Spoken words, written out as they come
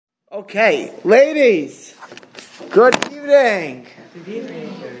Okay, ladies, good evening. Good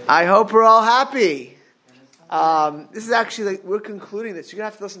evening. I hope we're all happy. This is actually we're concluding this. You're gonna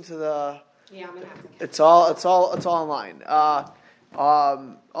have to listen to the. Yeah, I'm gonna have to. It's all online. All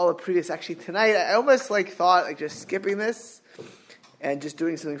the previous. Actually, tonight I almost thought just skipping this and just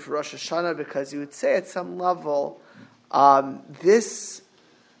doing something for Rosh Hashanah, because you would say at some level this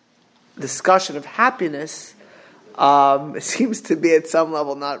discussion of happiness seems to be at some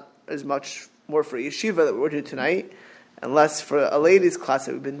level not as much more for yeshiva that we're doing tonight, and less for a ladies' class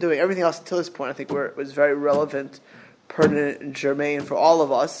that we've been doing. Everything else until this point, I think, was very relevant, pertinent, and germane for all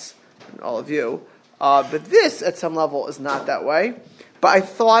of us and all of you. But this, at some level, is not that way. But I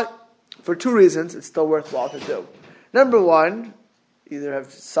thought, for two reasons, it's still worthwhile to do. Number one, either have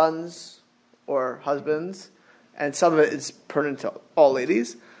sons or husbands, and some of it is pertinent to all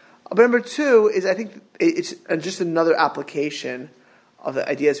ladies. But number two is, I think it's just another application of the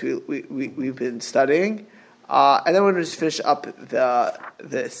ideas we've been studying. And then we're going to just finish up the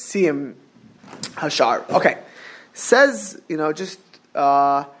Siyum Hashar. Okay. Says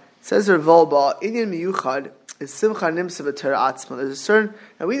Rav Wolbe, Inyan Miyuchad is Simcha Nimsa B'Torah Atzma. There's a certain,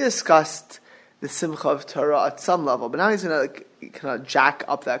 and we discussed the Simcha of Torah at some level, but now he's going to kind of jack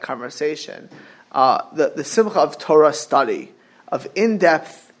up that conversation. The Simcha of Torah study, of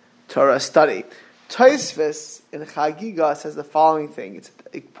in-depth Torah study. Tosfos in Chagiga says the following thing.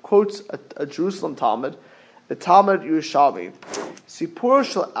 It quotes a Jerusalem Talmud, the Talmud Yerushalmi. Sipur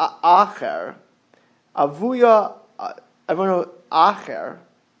shel Acher, Avuya, everyone know Acher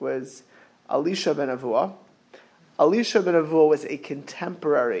was Elisha ben Avua. Elisha ben Avua was a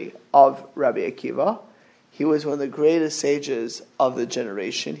contemporary of Rabbi Akiva. He was one of the greatest sages of the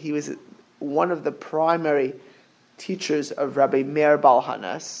generation. He was one of the primary teachers of Rabbi Meir Baal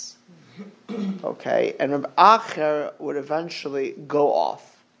HaNes. Okay, and Rabbi Acher would eventually go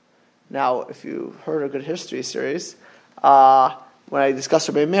off. Now, if you heard a good history series, when I discussed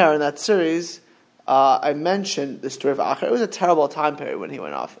Rabbi Meir in that series, I mentioned the story of Acher. It was a terrible time period when he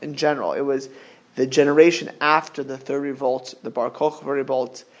went off. In general, it was the generation after the third revolt, the Bar Kokhba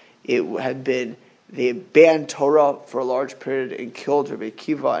revolt. It had been, they banned Torah for a large period and killed Rabbi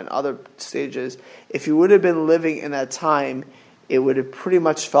Akiva and other stages. If you would have been living in that time, it would have pretty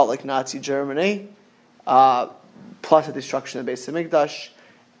much felt like Nazi Germany, plus the destruction of the Beis Hamikdash,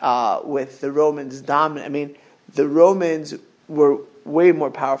 with the Romans dominant. I mean, the Romans were way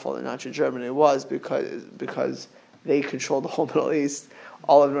more powerful than Nazi Germany was because they controlled the whole Middle East,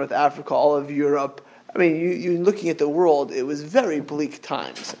 all of North Africa, all of Europe. I mean, you're looking at the world, it was very bleak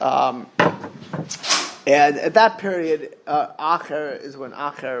times. And at that period, Acher is when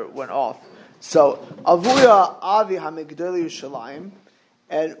Acher went off. So Avuya Avi Hamigdali Yerushalayim,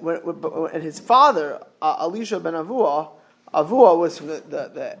 and his father Elisha ben Avua was from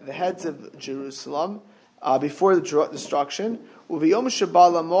the heads of Jerusalem before the destruction. Uviyom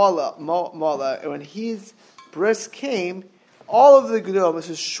Shabala Mola, and when his bris came, all of the Gedolim,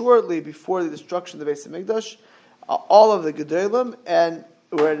 this is shortly before the destruction of the Beis Hamikdash, all of the Gedolim and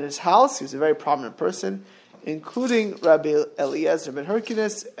were in his house. He was a very prominent person, including Rabbi Eliezer ben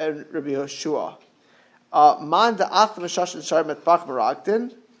Hercules and Rabbi Yoshua. Man da ach meshash and shar metbach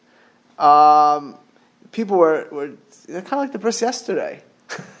baraktin. People were kind of like the bris yesterday.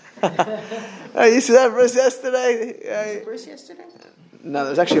 You see that bris yesterday? Bris yesterday? No,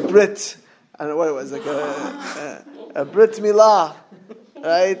 there was actually a Brit. I don't know what it was, like a Brit Milah,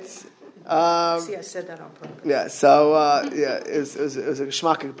 right? See, I said that on purpose. Yeah. So it was a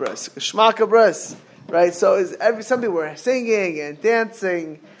Geshmaka bris, right? So some people were singing and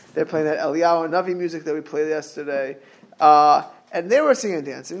dancing. They're playing that Eliyahu Navi music that we played yesterday, and they were singing and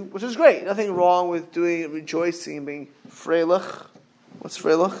dancing, which is great. Nothing wrong with doing rejoicing and being freilich. What's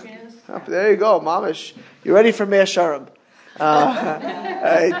freilich? Yes. Oh, there you go, mamish. You're ready for Mea Sharab.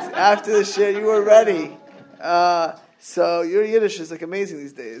 Right, after the shit, you were ready. So your Yiddish is amazing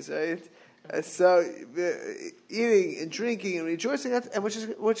these days, right? So eating and drinking and rejoicing, and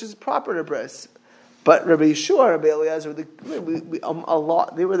which is proper to bris. But Rabbi Yeshua, Rabbi Eliezer, a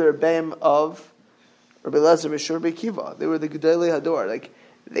lot. They were the Rebbeim of Rabbi Eliezer, Rabbi Yeshua, Rabbi Akiva. They were the Gedolei Hador.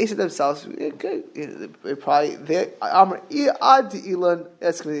 They said themselves,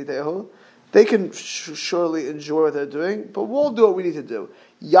 they can surely enjoy what they're doing, but we'll do what we need to do.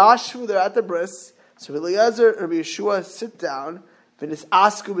 Yashvu, they're at the bris. So Eliezer and Rabbi Yeshua sit down, and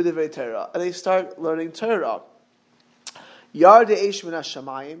they start learning Torah. Yar de'esh min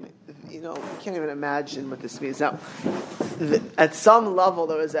hashamayim. You can't even imagine what this means. Now, at some level,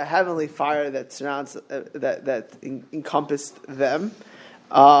 there was a heavenly fire that surrounds, that encompassed them.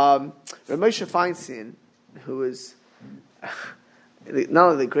 Rav Moshe Feinstein, who was not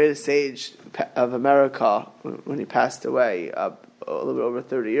only the greatest sage of America when he passed away a little bit over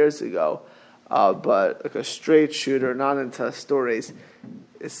 30 years ago, but like a straight shooter, not into stories.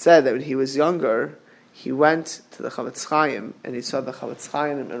 It said that when he was younger, he went to the Chavetz Chaim and he saw the Chavetz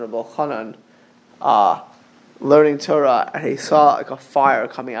Chaim and Rabbi Chanan learning Torah, and he saw like a fire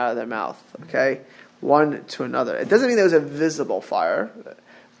coming out of their mouth. Okay, one to another. It doesn't mean there was a visible fire,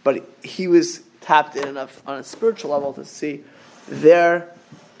 but he was tapped in enough on a spiritual level to see their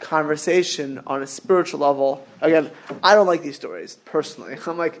conversation on a spiritual level. Again, I don't like these stories personally.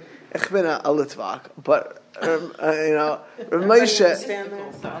 I'm like, ich bin a Litvak, but Ramesha.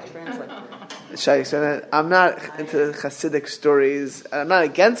 I'm not into Hasidic stories. I'm not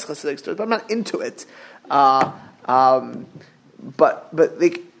against Hasidic stories, but I'm not into it. But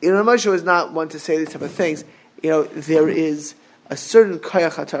Moshe was not one to say these type of things. There is a certain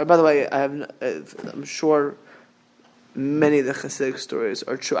koyach haTorah. By the way, I'm sure many of the Hasidic stories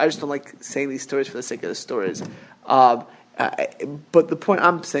are true. I just don't like saying these stories for the sake of the stories. But the point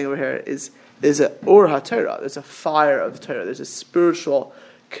I'm saying over here is there's a or haTorah. There's a fire of Torah. There's a spiritual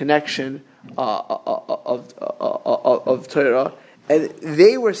connection of Torah, and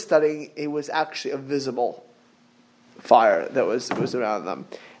they were studying. It was actually a visible fire that was around them.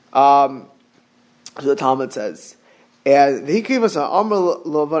 So the Talmud says, and he gave us an Amr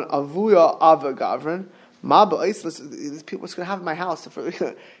Lovan Avuya Ava Gavrin. These people, what's going to happen in my house? First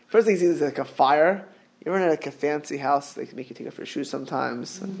thing he sees is like a fire. You ever in like a fancy house, they can make you take off your shoes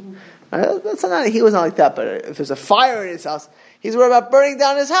sometimes. That's not. He was not like that. But if there's a fire in his house, he's worried about burning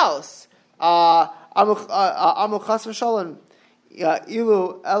down his house. Amuchas v'shalom.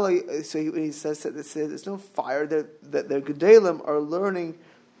 Ilu Eli. So he says that there's no fire. Their gedalim are learning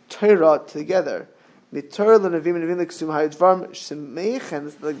Torah together. Like the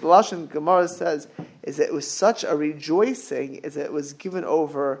Lashon Gemara says, is that it was such a rejoicing, is that it was given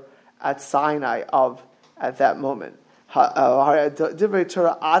over at Sinai at that moment. The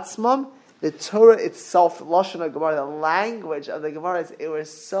Torah itself, the Lashon of Gemara, the language of the Gemara, it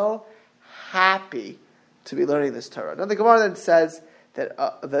was so happy to be learning this Torah. Now the Gemara then says that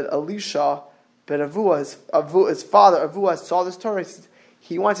Elisha ben Avua, his father Avua, saw this Torah.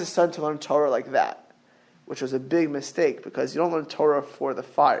 He wants his son to learn Torah like that, which was a big mistake because you don't learn Torah for the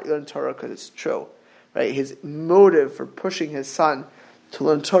fire. You learn Torah because it's true, right? His motive for pushing his son to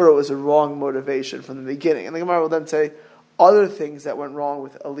learn Torah was a wrong motivation from the beginning. And the Gemara will then say other things that went wrong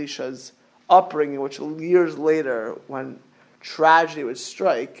with Elisha's upbringing, which years later, when tragedy would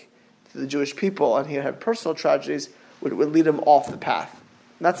strike to the Jewish people, and he had personal tragedies, would lead him off the path.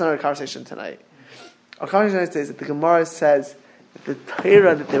 And that's not our conversation tonight. Our conversation tonight is that the Gemara says that the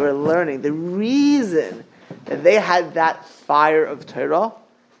Torah that they were learning, the reason that they had that fire of Torah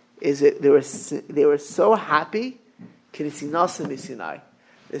is that they were so happy. The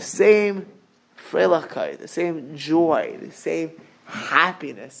same freilachkeit, the same joy, the same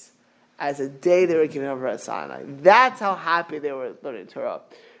happiness as the day they were given over at Sinai. That's how happy they were learning Torah.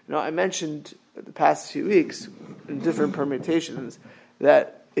 I mentioned the past few weeks in different permutations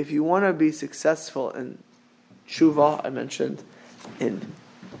that if you want to be successful in tshuva, I mentioned in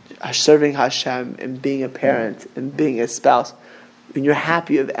serving Hashem, in being a parent, in being a spouse, when you're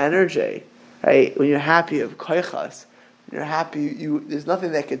happy of energy, right? When you're happy of koichas, when you're happy, there's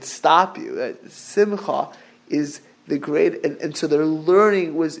nothing that could stop you. That simcha is the great, and so their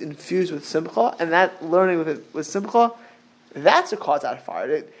learning was infused with simcha, and that learning with simcha, that's a cause out of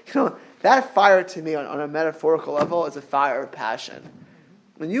fire. That fire to me on a metaphorical level is a fire of passion.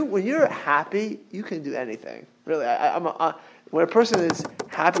 When you're happy, you can do anything. Really, when a person is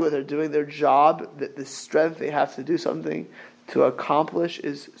happy with doing their job, the strength they have to do something to accomplish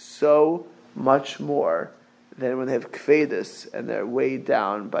is so much more than when they have kvedus and they're weighed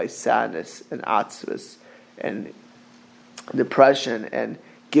down by sadness and atzvus and depression and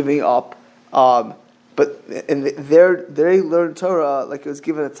giving up. But they learned Torah like it was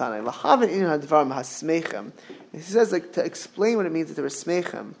given at Sinai. He says, like, to explain what it means that they were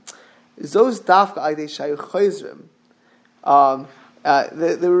smechem. Those dafka aydei shayu chayzrim.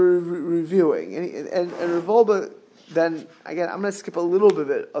 They were reviewing, and Revolba. Then again, I'm going to skip a little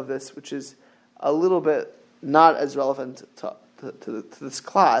bit of this, which is a little bit not as relevant to this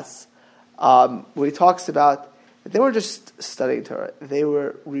class, where he talks about that they weren't just studying Torah; they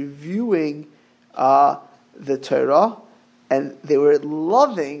were reviewing the Torah, and they were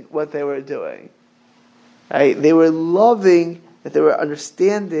loving what they were doing. Right? They were loving that they were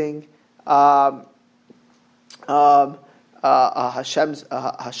understanding Hashem's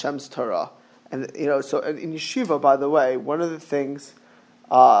Torah, and so in yeshiva, by the way, one of the things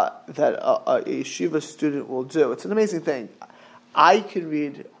that a yeshiva student will do, it's an amazing thing. I can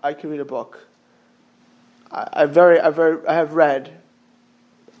read a book. I have read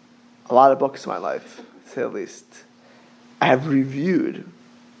a lot of books in my life, to say the least. I have reviewed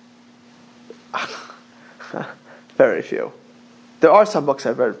very few. There are some books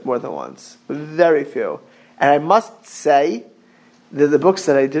I've read more than once, but very few. And I must say that the books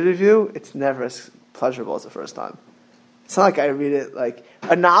that I did review, it's never as pleasurable as the first time. It's not like I read it like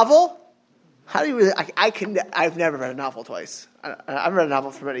a novel. How do you read it? I've never read a novel twice. I've read a novel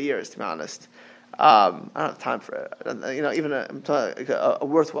for many years, to be honest. I don't have time for it. Even a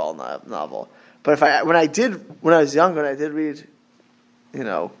worthwhile novel. But when I was younger, and I did read,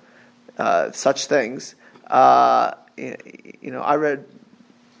 such things. I read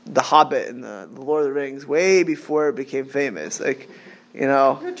The Hobbit and the Lord of the Rings way before it became famous. You're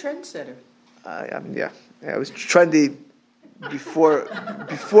a trendsetter. It was trendy before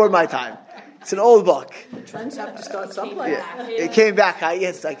my time. It's an old book. Trends have to start someplace. Yeah. It came back.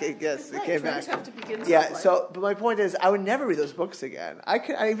 It came back. Trends have to begin Yeah. someplace. But my point is, I would never read those books again.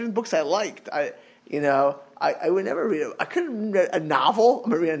 Even books I liked. I would never read it. I couldn't read a novel. I'm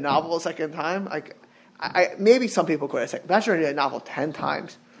gonna read a novel a second time. Maybe some people could. Imagine reading a novel 10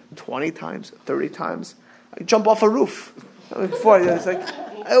 times, 20 times, 30 times. I jump off a roof. It's like,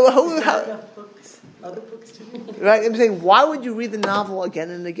 Other books too. right? I'm saying, why would you read the novel again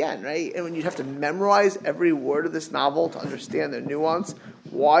and again, right? And when you have to memorize every word of this novel to understand the nuance,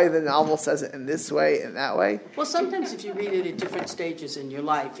 why the novel says it in this way and that way. Well, sometimes if you read it at different stages in your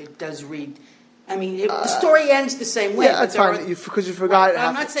life, it does read. The story ends the same way. Yeah, that's fine. Because you forgot.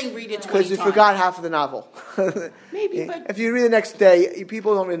 I'm not saying read it 20 because you times. forgot half of the novel. Maybe, but if you read the next day,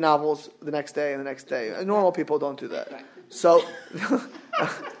 people don't read novels the next day and the next day. Normal people don't do that. Right. So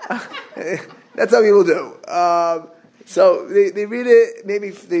that's how people do. So they read it. Maybe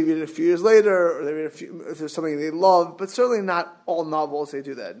they read it a few years later, or they read if there's something they love. But certainly not all novels they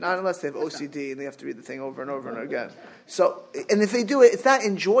do that. Not unless they have OCD and they have to read the thing over and over and again. So, and if they do it, it's not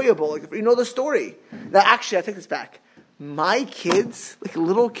enjoyable. Like if you know the story. Now, actually, I take this back. My kids, like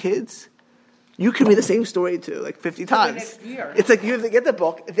little kids, you can read the same story to 50 times. next year. It's like you have to get the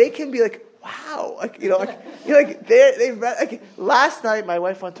book. They can be like, wow, they read. Last night, my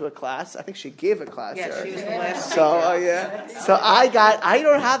wife went to a class. I think she gave a class. Yeah, there. she was the last. So I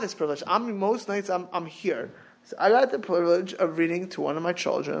don't have this privilege. Most nights I'm here. So I got the privilege of reading to one of my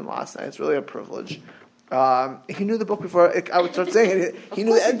children last night. It's really a privilege. He knew the book before I would start saying it. He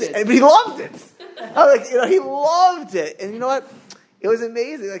knew the ending, but he loved it. He loved it, and you know what? It was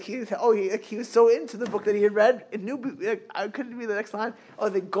amazing. He was so into the book that he had read. It knew. I couldn't read the next line. Oh,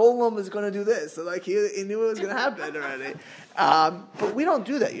 the golem is going to do this. So he knew it was going to happen already. But we don't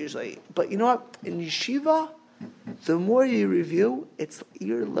do that usually. But you know what? In yeshiva, the more you review,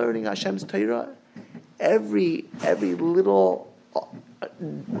 you're learning Hashem's Torah. Every little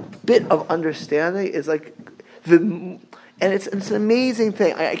bit of understanding is and it's an amazing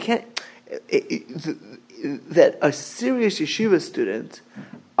thing. I can't. That a serious yeshiva student,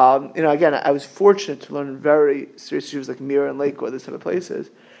 again, I was fortunate to learn very serious yeshivas like Mira and Lakewood, this type of places.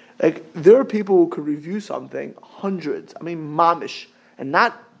 There are people who could review something hundreds, mamish, and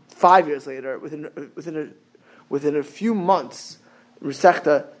not 5 years later, within a few months,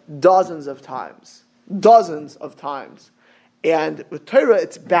 Resechta dozens of times. And with Torah,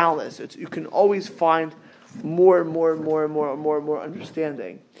 it's balanced. You can always find more and more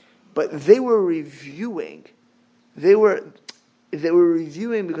understanding. But they were reviewing. They were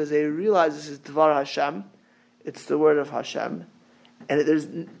reviewing because they realized this is Dvar Hashem. It's the word of Hashem, and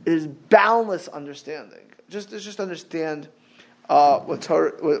there's boundless understanding. Just understand what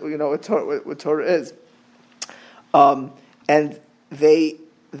Torah, what Torah is, and they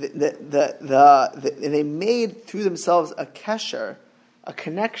they made through themselves a kesher, a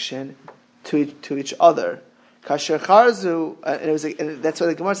connection to each other. Kasher charzu, and that's why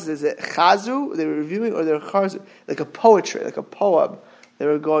the Gemara says, is it chazu, they were reviewing, or they're charzu, like a poetry, like a poem. They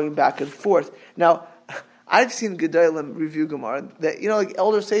were going back and forth. Now, I've seen Gedolim review Gemara, that, like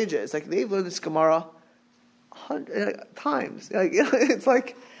elder sages, they've learned this Gemara 100 times. It's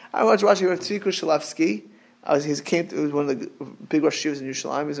like, I watched Rashi with Tzvika Shalevsky. He was one of the big Rosh Yeshivas in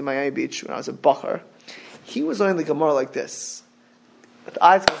Yerushalayim. He was in Miami Beach when I was a bacher. He was learning the Gemara like this, with the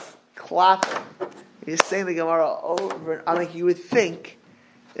eyes clapping. He's saying the Gemara over and you would think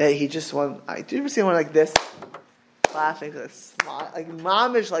that he just won. Did you ever see one like this? Laughing,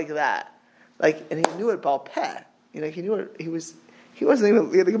 mamish like that. And he knew it Baal Peh. He knew it. He wasn't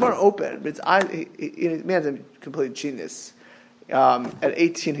even, he had the Gemara open, but his eyes, man's a complete genius. At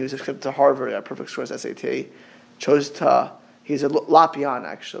 18, he was accepted to Harvard, a perfect score SAT. Chose to He's a Lapian,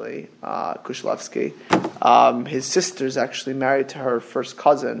 actually, Kushlevsky. His sister's actually married to her first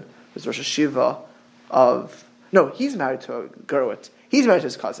cousin, who's Rosh Hashiva of... No, he's married to a Gurwitz. He's married to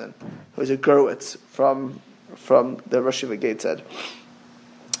his cousin, who's a Gurwitz from the Rosh Hashiva Gateshead.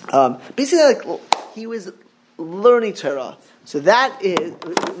 Basically, he was learning Torah. So that is,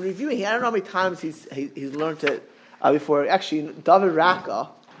 reviewing, I don't know how many times he's learned it before. Actually, David Raka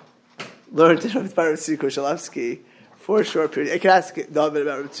learned it with Rav Tzvi Kushlevsky for a short period. I can ask David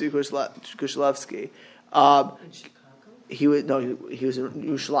about Rav Tzvi Kushlevsky. He was in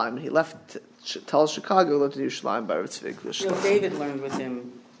Yerushalayim. He left Tel Chicago, lived in Yerushalayim by Rav Tzvi Kushlevsky. David learned with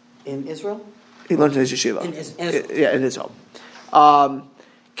him in Israel? He learned in his yeshiva. In Israel. Yeah, in his home.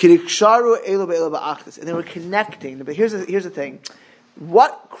 And they were connecting. But here's the thing.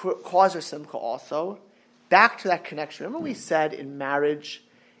 What caused our simcha also? Back to that connection. Remember we said in marriage,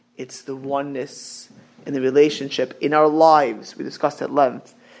 it's the oneness in the relationship, in our lives, we discussed at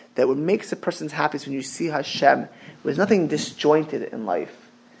length, that what makes a person's happiest when you see Hashem, there's nothing disjointed in life.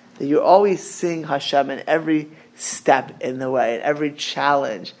 That you're always seeing Hashem in every step in the way, in every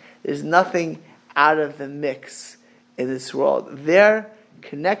challenge. There's nothing out of the mix in this world. Their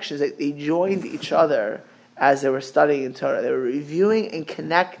connections, they joined each other as they were studying in Torah. They were reviewing and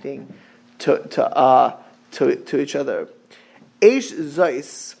connecting to each other. Eish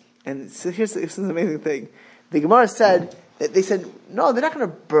Zeus, and so here's an amazing thing. The Gemara said that they said, no, they're not going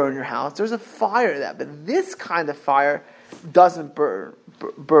to burn your house. There's a fire there, but this kind of fire doesn't burn.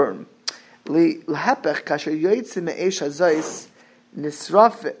 L'hepech kasher yotzim me'eish hazos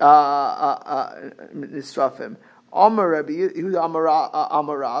nisrafim. Amar Rabbi Yehuda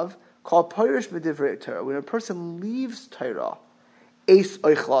Amarav called Pirish B'divrei Torah. When a person leaves Torah, Eis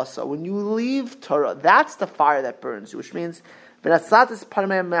Oichlasa. When you leave Torah, that's the fire that burns you, which means that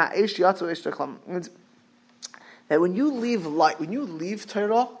when you leave light, when you leave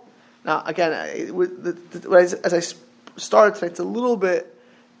Torah. Now, again, as I started today, it's a little bit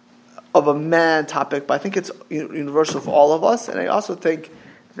of a man topic, but I think it's universal for all of us, and I also think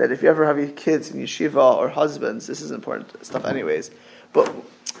that if you ever have your kids in yeshiva or husbands, this is important stuff anyways. But,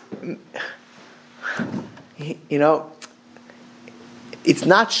 it's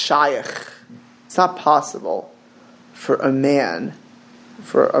not shayach. It's not possible for a male,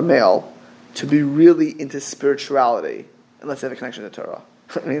 to be really into spirituality unless they have a connection to Torah.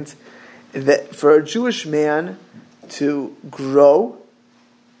 It means that for a Jewish man to grow,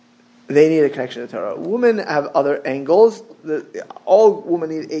 they need a connection to Torah. Women have other angles. All women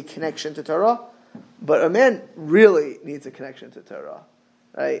need a connection to Torah, but a man really needs a connection to Torah,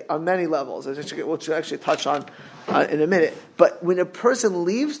 right? On many levels, which we'll actually touch on in a minute. But when a person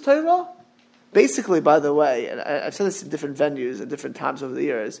leaves Torah, basically, by the way, and I've said this in different venues at different times over the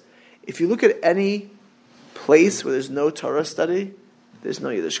years, if you look at any place where there's no Torah study, there's no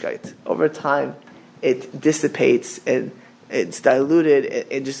Yiddishkeit. Over time, it dissipates and it's diluted.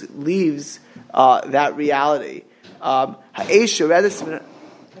 It just leaves that reality. Ha'esha, rather...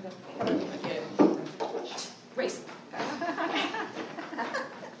 Race.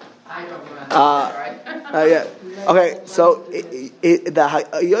 I don't remember. Yeah. Okay, so the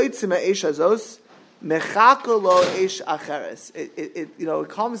Yotzim Ha'esha Zos Mechaka Lo Eish Acheres. It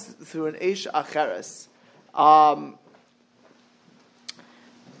comes through an Eish Acheres.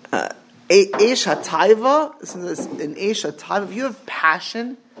 Eish HaTaiva, in Eish HaTaiva, if you have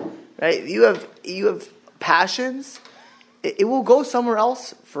passion, right? You have passions, it will go somewhere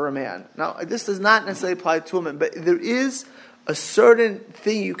else for a man. Now, this does not necessarily apply to women, but there is a certain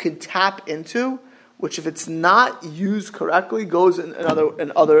thing you can tap into, which if it's not used correctly, goes in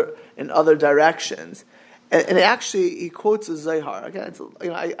other directions. And actually, he quotes a Zohar. Again,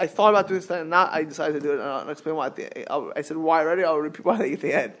 I thought about doing this, and not I decided to do it. And I'll explain why. I said why already. I'll repeat why at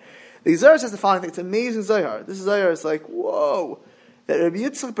the end. The Zohar says the following thing. It's amazing Zohar. This Zohar is like, whoa. That Rabbi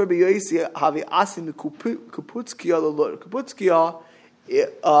Yitzchak Rabbi Yosi Havi Asim Kuputzkia Lelud. Kuputzkia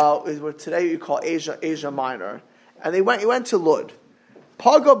is what today you call Asia Minor, and he went to Lud.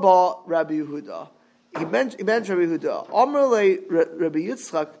 Pagaba Rabbi Yehuda. He mentioned Rabbi Yehuda. Amrle Rabbi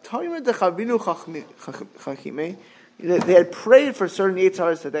Yitzchak Tamim Dechavinu Chachime. They had prayed for certain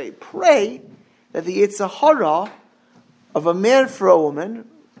Yitzharas today. Pray that the Yitzhara of a man for a woman,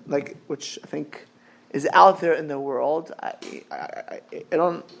 like which I think is out there in the world. I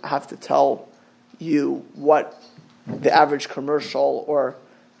don't have to tell you what the average commercial or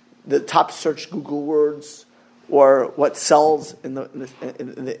the top search Google words or what sells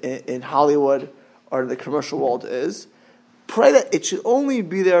in Hollywood or the commercial world is. Pray that it should only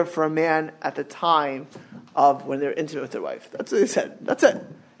be there for a man at the time of when they're intimate with their wife. That's what he said. That's it.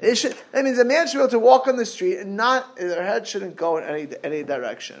 That means a man should be able to walk on the street and their head shouldn't go in any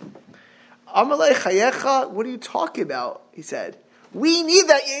direction. Amalei Chayecha, what are you talking about? He said, we need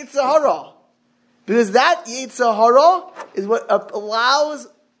that Yetzer Hara. Because that Yetzer Hara is what allows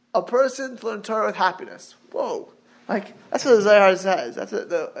a person to learn Torah with happiness. Whoa. That's what the Zohar says. That's what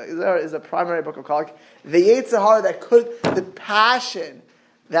the Zohar is the primary book of Kolak. The Yetzer Hara the passion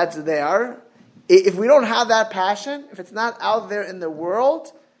that's there, if we don't have that passion, if it's not out there in the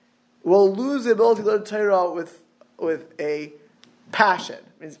world, we'll lose the ability to learn Torah with a passion.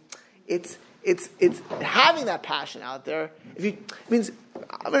 It's having that passion out there. It's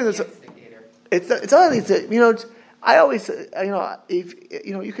only I always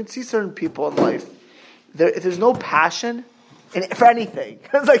you can see certain people in life. If there's no passion for anything,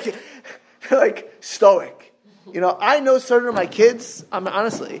 it's like stoic. I know certain of my kids.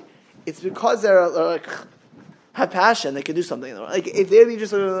 Honestly, it's because they're like have passion. They can do something. Like if they're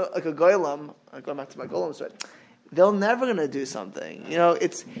just like a golem, going back to my golem story, they're never going to do something.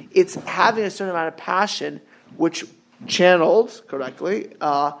 It's having a certain amount of passion, which channeled correctly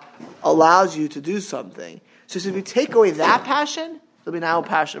allows you to do something. So if you take away that passion, there'll be no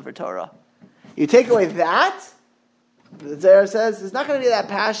passion for Torah. You take away that, the Zohar says, there's not going to be that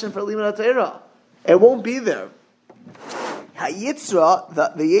passion for Limud Torah. It won't be there. Hayitzra,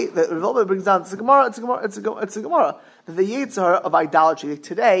 the Revolver brings down, it's a Gemara. The Yitzhar of idolatry.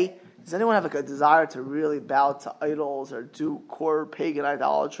 Today, does anyone have a desire to really bow to idols or do core pagan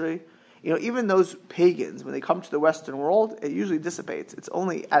idolatry? Even those pagans, when they come to the Western world, it usually dissipates. It's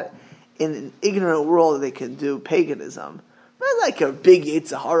only in an ignorant world that they can do paganism. Not like a big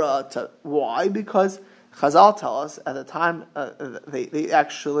Yetzer Hara. Why? Because Chazal tell us at the time they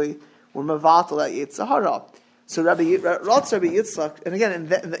actually were mevatel that Yetzer Hara. So Rabbi Yitzchak, and again in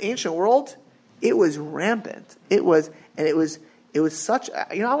the ancient world, it was rampant. It was such.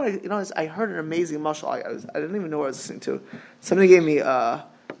 I heard an amazing mashal. I didn't even know what I was listening to. Somebody gave me an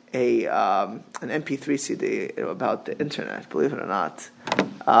MP3 CD about the internet. Believe it or not,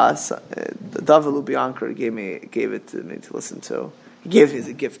 David Lubianker gave it to me to listen to. He gave it as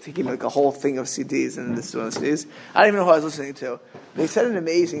a gift. He gave me like a whole thing of CDs, and this is one of the CDs. I don't even know who I was listening to. But he said an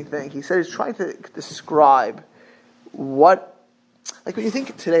amazing thing. He said he's trying to describe what, like when you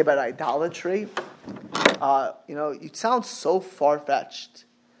think today about idolatry, it sounds so far-fetched.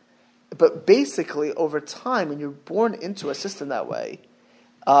 But basically, over time, when you're born into a system that way,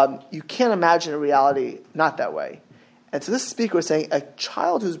 you can't imagine a reality not that way. And so this speaker was saying, a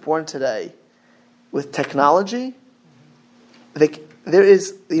child who's born today with technology, they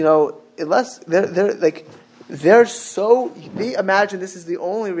imagine this is the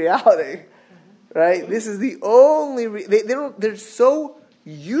only reality, right? This is the only. They're so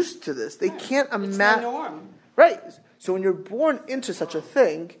used to this, they can't imagine. It's the norm, right? So when you're born into such a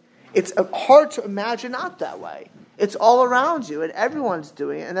thing, it's hard to imagine not that way. It's all around you, and everyone's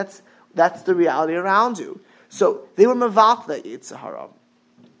doing it, and that's the reality around you. So they were mevatel that Yetzer Hara.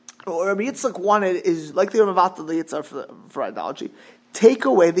 Or Rabbi Yitzchak wanted is like they were mevatel the Yetzer for idolatry. Take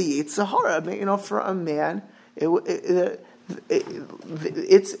away the Yetzer Hara. For a man,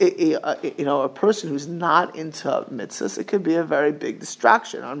 it's a person who's not into mitzvahs. It could be a very big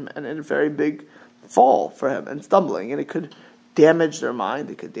distraction and a very big fall for him and stumbling, and it could damage their mind.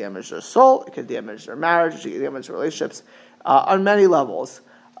 It could damage their soul. It could damage their marriage. It could damage their relationships on many levels.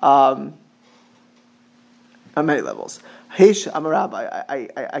 On many levels. I'm a rabbi.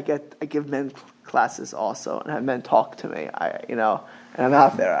 I give men classes also, and have men talk to me. And I'm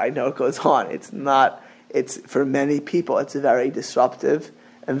out there. I know it goes on. It's for many people. It's very disruptive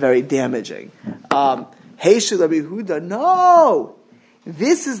and very damaging. Heisha Rabbi Yehuda. No,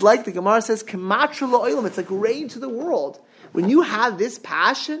 this is like the Gemara says, Kematra la'olam. It's like rain to the world. When you have this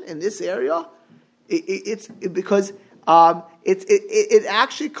passion in this area, it's because. It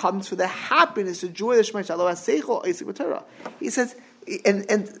actually comes for the happiness, the joy of Shema Shalom. He says,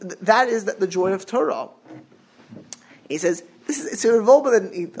 and that is the joy of Torah. He says, this is it's a revolver,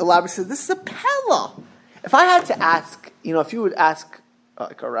 and he elaborates, says, this is a pella. If I had to ask, if you would ask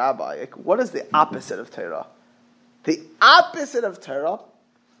like a rabbi, like, what is the opposite of Torah? The opposite of Torah,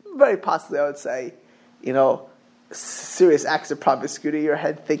 very possibly I would say, serious acts of promiscuity, your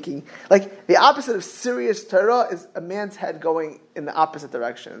head thinking, like the opposite of serious Torah is a man's head going in the opposite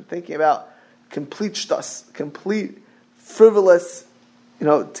direction, thinking about complete shtus, complete frivolous,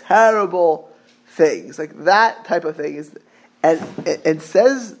 terrible things. Like that type of thing is, and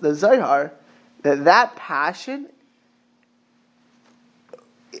says the Zohar that passion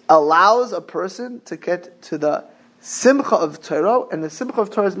allows a person to get to the simcha of Torah, and the simcha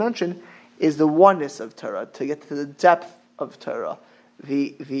of Torah is mentioned is the oneness of Torah, to get to the depth of Torah.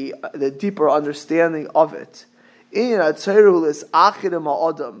 the deeper understanding of it. The Inyan of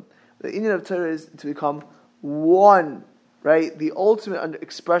Torah is to become one, right? The ultimate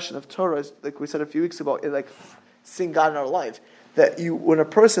expression of Torah is, like we said a few weeks ago, is like seeing God in our life. That when a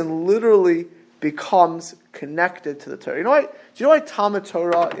person literally becomes connected to the Torah. You know what? Do you know why Talmud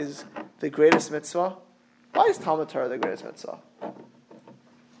Torah is the greatest mitzvah? Why is Talmud Torah the greatest mitzvah?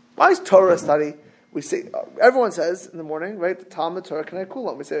 Why is Torah study? We say everyone says in the morning, right? The Talmud Torah Kanei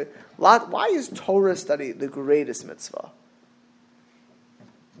Kulam. We say why is Torah study the greatest mitzvah?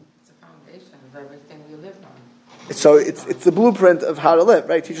 It's the foundation of everything we live on. So it's the blueprint of how to live,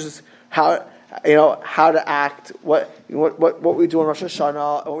 right? It teaches us how to act, what we do on Rosh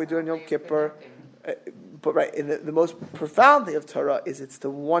Hashanah, what we do in Yom Kippur. But right, and the most profound thing of Torah is it's the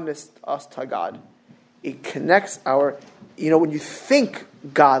oneness us to God. It connects our, when you think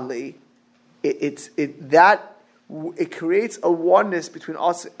godly, it creates a oneness between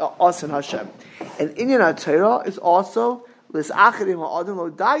us and Hashem. And Inyan Torah is also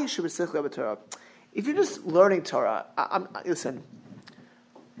if you're just learning Torah, listen.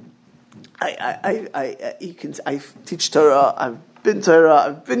 I teach Torah. I've been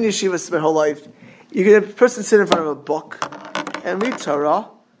yeshivas my whole life. You get a person sit in front of a book and read Torah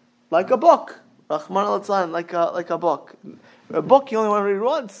like a book. Rahman al-Tzlan, like a book. A book you only want to read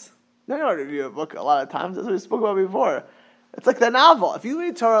once. You don't want to read a book a lot of times. That's what we spoke about before. It's like the novel. If you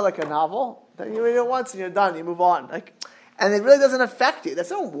read Torah like a novel, then you read it once and you're done. You move on. And it really doesn't affect you.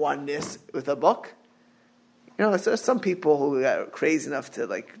 There's no oneness with a book. There's some people who are crazy enough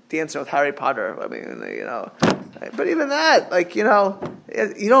to dance with Harry Potter. I mean, but even that,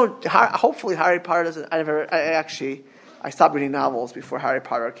 hopefully Harry Potter doesn't. I stopped reading novels before Harry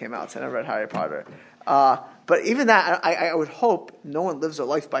Potter came out, so I never read Harry Potter. But even that, I would hope no one lives their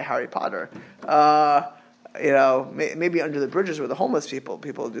life by Harry Potter. Maybe under the bridges where the homeless people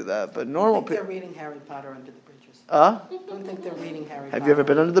do that, but normal people. They're reading Harry Potter under the bridges. I don't think they're reading Harry Potter. Have you ever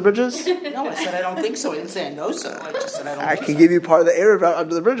been under the bridges? No, I said I don't think so. I didn't say I know so. I just said I don't think so. I can give you part of the area about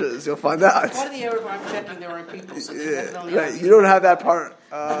under the bridges. You'll find out. Part of the area where I'm checking there are people, so they definitely right. You don't have that part.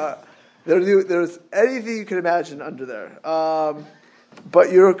 There's anything you can imagine under there.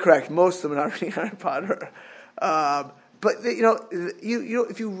 But you're correct. Most of them are not reading Harry Potter. But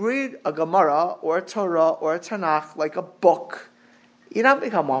if you read a Gemara or a Torah or a Tanakh like a book, you don't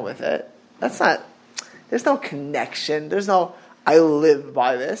become one with it. That's not. There's no connection. There's no, I live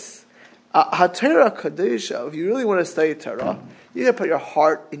by this. HaTorah Kadisha, if you really want to study Torah, you got to put your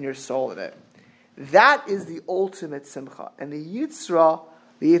heart and your soul in it. That is the ultimate simcha. And the Yitzhara,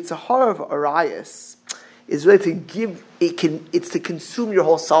 the Yitzhahar of Arias, is really to give, it's to consume your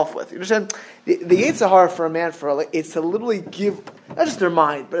whole self with. You understand? The Yitzhahar for a man, it's to literally give, not just their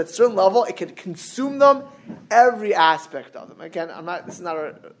mind, but at a certain level, it can consume them, every aspect of them. Again, this is not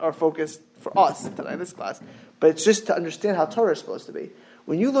our focus for us tonight in this class, but it's just to understand how Torah is supposed to be.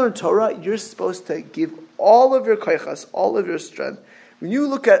 When you learn Torah, you're supposed to give all of your koichas, all of your strength. When you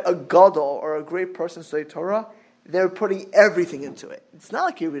look at a gadol or a great person studying Torah, they're putting everything into it. It's not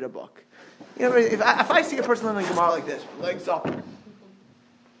like you read a book. If I see a person learning Gemara like this, legs up, in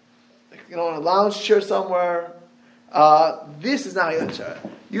a lounge chair somewhere, this is not how you learn Torah.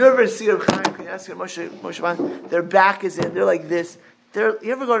 You ever see a Moshe, their back is in, they're like this. You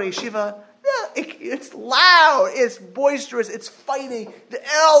ever go to yeshiva? Yeah, it's loud, it's boisterous, it's fighting, they're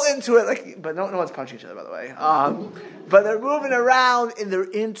all into it. But no one's punching each other, by the way. But they're moving around and they're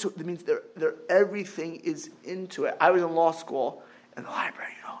into it. That means they're everything is into it. I was in law school, in the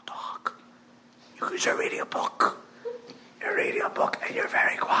library, you don't talk. You're reading a book. You're reading a book and you're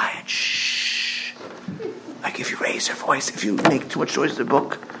very quiet. Shh. If you raise your voice, if you make too much noise in the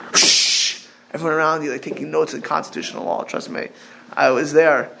book, shh. Everyone around you taking notes in constitutional law. Trust me, I was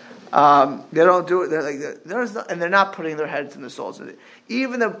there. They don't do it. They're not putting their heads in the souls of it.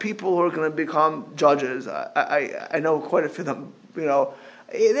 Even the people who are going to become judges, I know quite a few of them.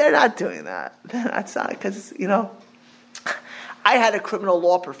 They're not doing that. That's not because I had a criminal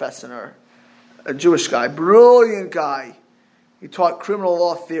law professor, a Jewish guy, brilliant guy. He taught criminal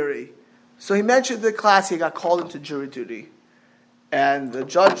law theory. So he mentioned the class he got called into jury duty, and the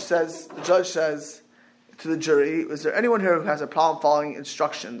judge says to the jury, "Is there anyone here who has a problem following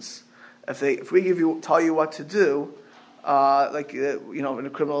instructions? If we tell you what to do, in a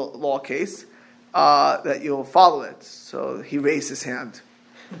criminal law case, that you'll follow it." So he raised his hand.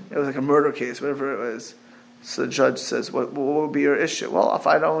 It was like a murder case, whatever it was. So the judge says, "What would be your issue?" "Well, if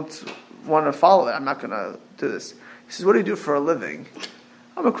I don't want to follow it, I'm not going to do this." He says, "What do you do for a living?"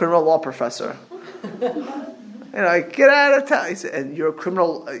 "I'm a criminal law professor." Get out of town. He said, "And you're a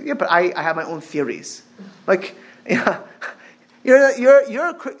criminal?" "Yeah, but I have my own theories." You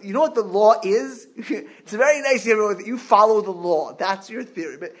know what the law is? It's very nice you follow the law. That's your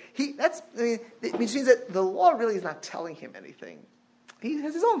theory. But it means that the law really is not telling him anything. He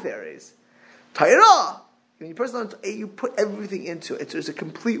has his own theories. Torah! When you personally, you put everything into it. So there's a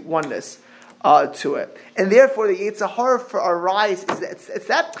complete oneness to it. And therefore, the Yetzer Hara for our rise is it's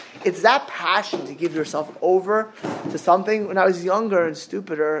that passion to give yourself over to something. When I was younger and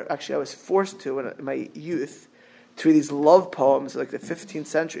stupider, actually I was forced to in my youth, to read these love poems like the 15th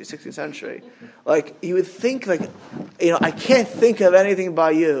century, 16th century. Like, you would think, I can't think of anything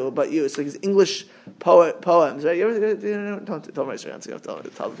but you. It's like these English poems, right? Don't raise your hands.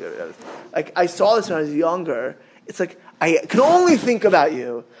 Like, I saw this when I was younger. It's like, I can only think about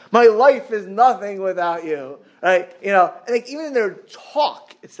you. My life is nothing without you, right? And like, even in their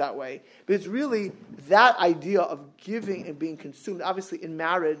talk, it's that way. But it's really that idea of giving and being consumed. Obviously, in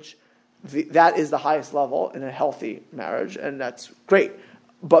marriage, that is the highest level in a healthy marriage, and that's great.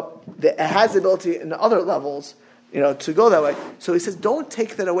 But it has the ability in other levels, to go that way. So he says, don't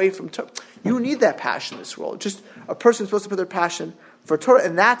take that away from Torah. You need that passion in this world. Just a person is supposed to put their passion for Torah,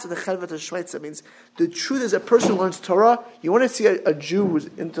 and that's the Chedvat HaShmeitza. It means the truth is, a person learns Torah. You want to see a Jew who's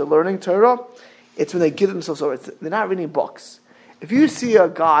into learning Torah, it's when they give themselves over. They're not reading books. If you see a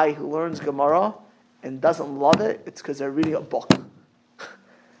guy who learns Gemara and doesn't love it, it's because they're reading a book.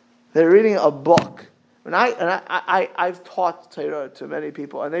 They're reading a book. I've taught Torah to many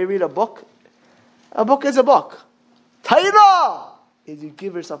people, and they read a book. A book is a book. Torah is you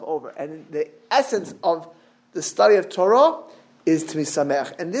give yourself over. And the essence of the study of Torah is to be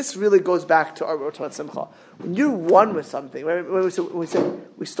samech. And this really goes back to our Torah Simcha. When you're one with something,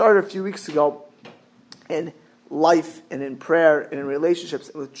 we started a few weeks ago in life and in prayer and in relationships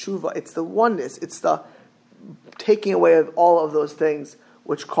and with tshuva, it's the oneness. It's the taking away of all of those things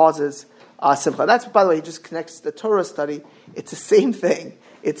which causes simcha. That's, by the way, he just connects the Torah study. It's the same thing.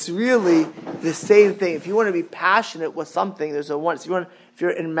 It's really the same thing. If you want to be passionate with something, there's a oneness. If you're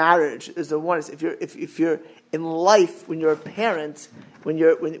in marriage, there's a oneness. If you're in life, when you're a parent, when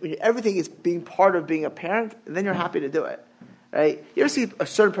everything is being part of being a parent, then you're happy to do it, right? You ever see a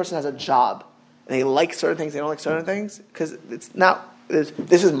certain person has a job and they like certain things, they don't like certain things, because it's not.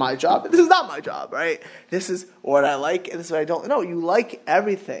 This is my job. This is not my job, right? This is what I like, and this is what I don't. No, you like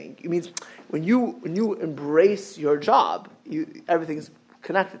everything. It means when you embrace your job, everything's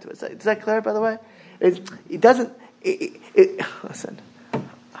connected to it. Is that clear, by the way? It doesn't. Listen,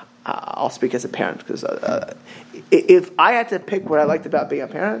 I'll speak as a parent, because if I had to pick what I liked about being a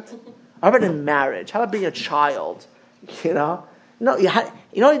parent, how about in marriage? How about being a child? No,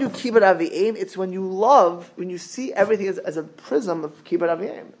 you don't do kibbud avi'im. It's when you see everything as a prism of kibbud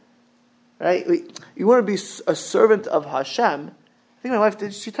avi'im, right? You want to be a servant of Hashem. I think my wife,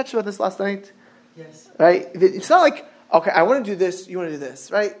 did she touch about this last night? Yes. Right? It's not like, okay, I want to do this, you want to do this,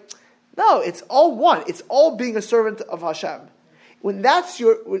 right? No, it's all one. It's all being a servant of Hashem. When that's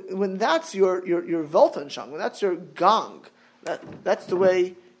your Weltanschauung, when that's your gang, that's the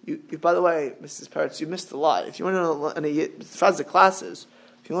way. By the way, Mrs. Peretz, you missed a lot. If you want to know any Fazda classes,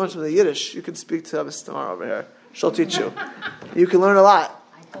 if you learn some of the Yiddish, you can speak to Mrs. Tamar over here. She'll teach you. You can learn a lot.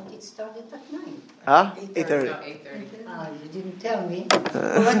 I thought it started at 9. Huh? 8:30. 8:30. You didn't tell me.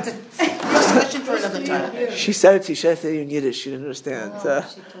 We'll let the discussion for another time. She said it to you. She said it to you in Yiddish. She didn't understand.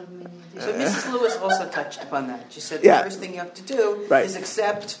 She told me. So Mrs. Lewis also touched upon that. She said Yeah. the first thing you have to do Right. is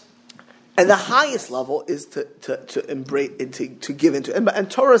accept. And the highest level is to embrace, to give into.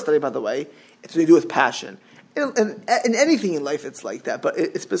 And Torah study, by the way, it's what you do with passion. And in anything in life, it's like that. But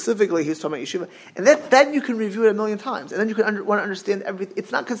specifically, he's talking about yeshiva, and then you can review it a million times, and then you can want to understand everything.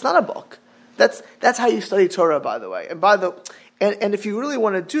 It's not a book. That's how you study Torah, by the way. And if you really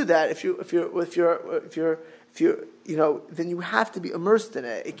want to do that, if you're then you have to be immersed in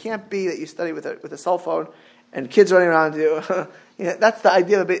it. It can't be that you study with a cell phone and kids running around you. That's the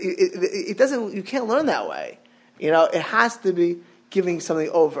idea of it. It doesn't. You can't learn that way. It has to be giving something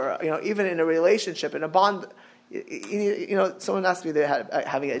over. Even in a relationship, in a bond. Someone asked me they're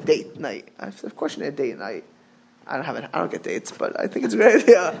having a date night. I said, of course you need a date night. I don't get dates, but I think it's a great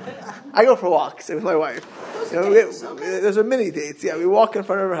idea. I go for walks with my wife. Those are mini dates. Yeah, we walk in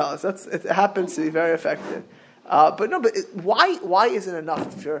front of her house. It happens to be very effective. Why isn't it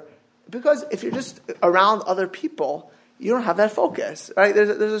enough because if you're just around other people, you don't have that focus, right? There's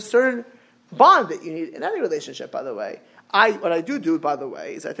a certain bond that you need in any relationship, by the way. What I do, by the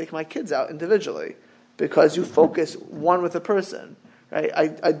way, is I take my kids out individually, because you focus one with a person, right?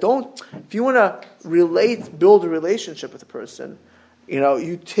 I don't, if you want to build a relationship with a person,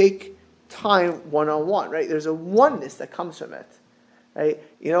 you take time one-on-one, right? There's a oneness that comes from it, right?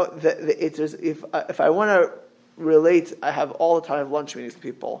 If I want to relate. I have all the time. I have lunch meetings with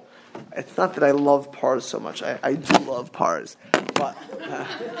people. It's not that I love pars so much. I do love pars, but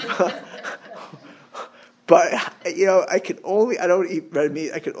I don't eat red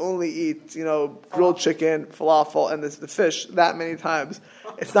meat. I can only eat grilled chicken, falafel, and the fish that many times.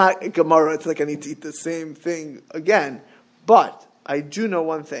 It's not a Gemara. It's like I need to eat the same thing again. But I do know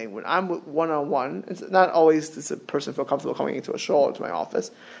one thing: when I'm one-on-one, it's not always does a person feel comfortable coming into a shul or to my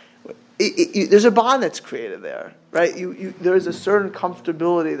office. There's a bond that's created there, right? There is a certain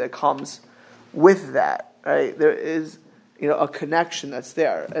comfortability that comes with that, right? There is, a connection that's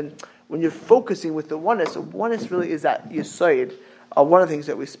there, and when you're focusing with the oneness really is that yesod. One of the things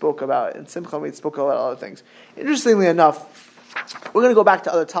that we spoke about in Simcha, we spoke about other things. Interestingly enough, we're going to go back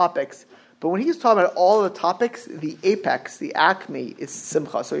to other topics, but when he's talking about all the topics, the apex, the acme is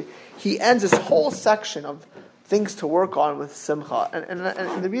Simcha. So he ends this whole section of things to work on with Simcha.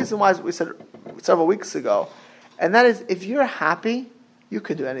 And the reason why is what we said several weeks ago, and that is if you're happy, you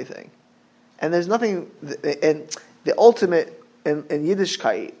can do anything. And there's nothing, and the ultimate in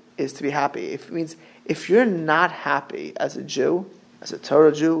Yiddishkeit is to be happy. It means if you're not happy as a Jew, as a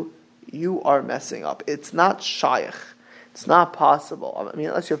Torah Jew, you are messing up. It's not shaykh. It's not possible. I mean,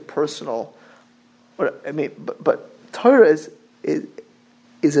 unless you have personal, but Torah is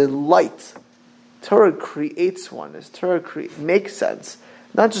a light. Torah creates oneness. Torah makes sense.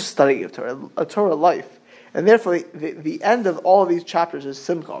 Not just studying of Torah, a Torah life. And therefore, the end of all of these chapters is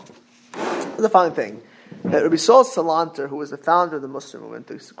Simcha. The following thing, that Rabbi Saul Salanter, who was the founder of the Muslim movement,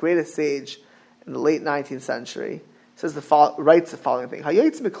 the greatest sage in the late 19th century, writes the following thing: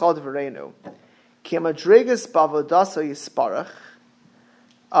 Hayotz mikol dvareinu, ki hamadregas b'avodasa yisparach,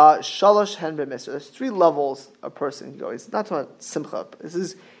 shalosh hen b'misra. There's 3 levels a person can go. He's not talking about Simcha.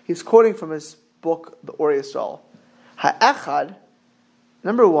 He's quoting from his book, The Or Yisrael. Ha'echad,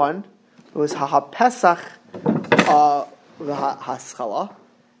 number 1, was ha'pesach v'ha'haschala.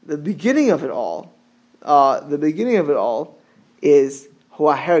 The beginning of it all is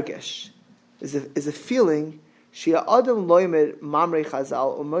huahergesh, is a feeling. Shia adam loimed mamrei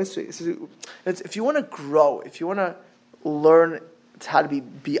chazal u'mosri. If you want to grow, if you want to learn how to be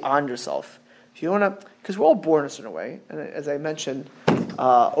beyond yourself, if you want to, because we're all born a certain way, and as I mentioned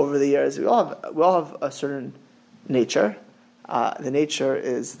over the years, we all have a certain nature. The nature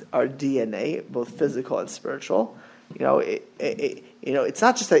is our DNA, both physical and spiritual. It's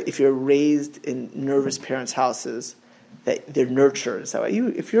not just that if you're raised in nervous parents' houses that they're nurtured. So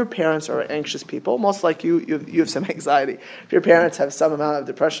if your parents are anxious people, most like you have some anxiety. If your parents have some amount of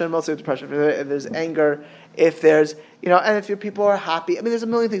depression, mostly depression. If there's anger, if there's and if your people are happy, there's a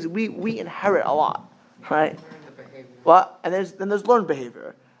million things we inherit a lot, right? Well, and there's learned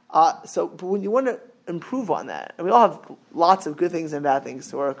behavior. But when you want to improve on that, and we all have lots of good things and bad things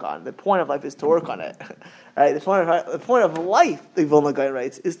to work on. The point of life is to work on it, right? The point of life, the Vilna Gaon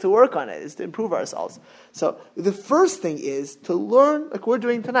writes, is to work on it, is to improve ourselves. So the first thing is to learn, like we're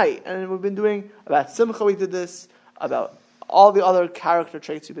doing tonight, and we've been doing about Simcha. We did this about all the other character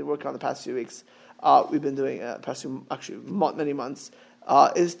traits we've been working on the past few weeks. We've been doing past few, actually many months.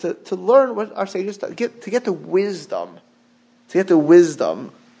 Is to learn what our sages to get the wisdom,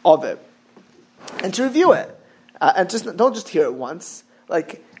 of it. And to review it, and don't just hear it once.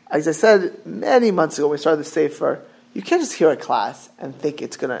 Like as I said many months ago, when we started the Sefer, you can't just hear a class and think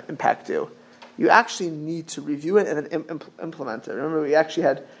it's going to impact you. You actually need to review it and then implement it. Remember, we actually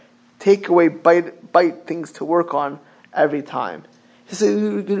had takeaway, bite things to work on every time. So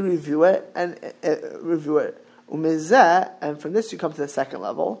we're going to review it and review it. And from this you come to the second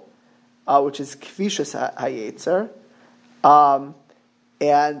level, which is kvishas hayetzer.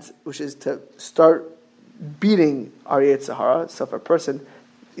 And which is to start beating our Yetzer Hara. So if a person,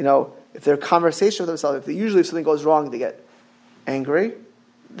 if they're conversation with themselves, if something goes wrong, they get angry,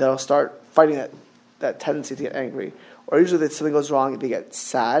 they'll start fighting that tendency to get angry. Or usually if something goes wrong, they get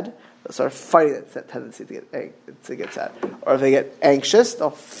sad, they'll start fighting that tendency to get sad. Or if they get anxious, they'll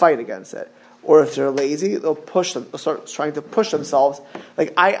fight against it. Or if they're lazy, they'll start trying to push themselves.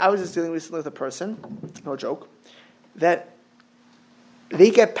 Like I was just dealing recently with a person, no joke, that they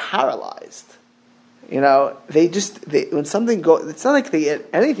get paralyzed. When something goes, it's not like they get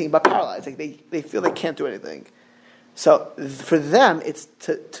anything but paralyzed. Like they feel they can't do anything. So for them, it's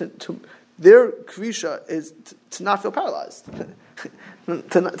to their kvisha is to not feel paralyzed,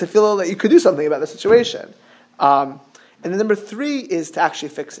 to feel that you could do something about the situation. And then number 3 is to actually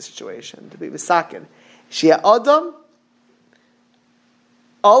fix the situation, to be misakin. Shia adam,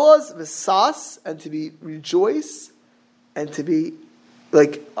 Allah's visas, and to be rejoice, and to be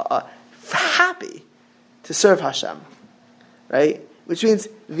happy to serve Hashem, right? which means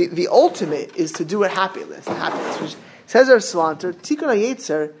the ultimate is to do it happiness, which says our Slanter, Tikkun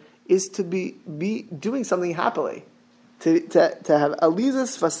HaYetzer is to be doing something happily. To have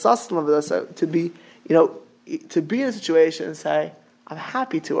Alizas Vasaslam, to be, to be in a situation and say, I'm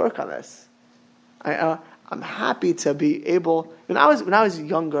happy to work on this. I'm happy to be able. When I was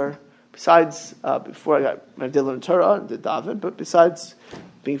younger, besides before I did learn Torah and did daven, but besides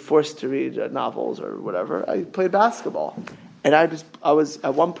being forced to read novels or whatever, I played basketball, and I was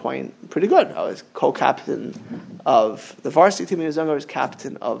at one point pretty good. I was co-captain of the varsity team. When I was younger, I was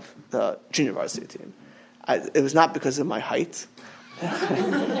captain of the junior varsity team. It was not because of my height.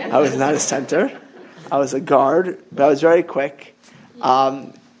 I was not a center. I was a guard, but I was very quick,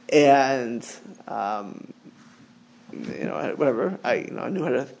 and whatever. I knew how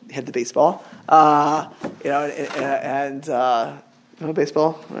to hit the baseball.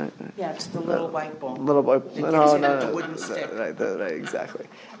 Baseball, right? Yeah, it's the little white ball. Little boy. No. The wooden stick. Right, exactly.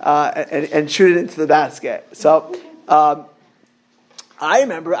 And shoot it into the basket. So I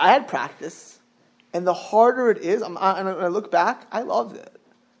remember I had practice, and the harder it is, and when I look back, I loved it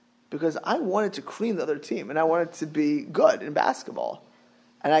because I wanted to cream the other team, and I wanted to be good in basketball.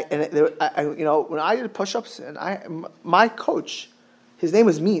 And when I did push-ups, and my coach, his name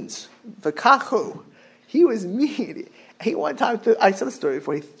was Means, V'kachu, he was mean. He one time, I said the story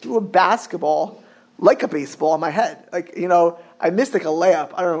before, he threw a basketball like a baseball on my head. I missed a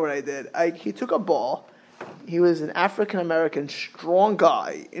layup. I don't know what I did. He took a ball. He was an African-American strong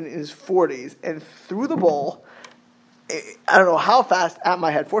guy in his 40s and threw the ball, I don't know how fast, at my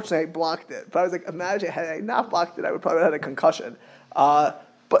head. Fortunately, I blocked it. But I was like, imagine had I not blocked it, I would probably have had a concussion.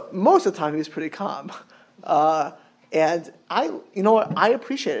 But most of the time, he was pretty calm. And I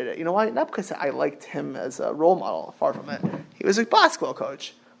appreciated it. You know why? Not because I liked him as a role model, far from it. He was a basketball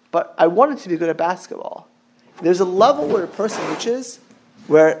coach. But I wanted to be good at basketball. There's a level where a person reaches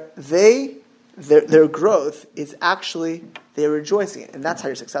where their growth is actually, they're rejoicing it. And that's how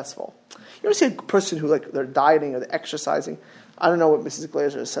you're successful. You ever see a person who, they're dieting or they're exercising? I don't know what Mrs.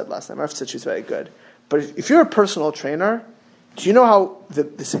 Glazer said last time. I said she was very good. But if you're a personal trainer, do you know how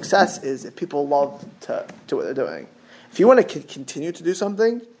the success is if people love to do what they're doing? If you want to continue to do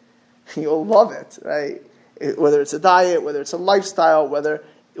something, you'll love it, right? Whether it's a diet, whether it's a lifestyle, whether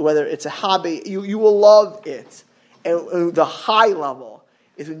it's a hobby, you will love it. And the high level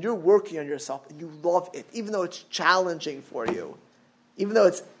is when you're working on yourself and you love it, even though it's challenging for you, even though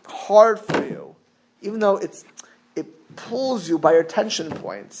it's hard for you, even though it pulls you by your tension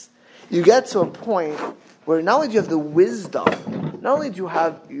points. You get to a point where not only do you have the wisdom, not only do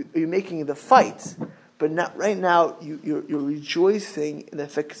you're making the fight, but right now you're rejoicing in the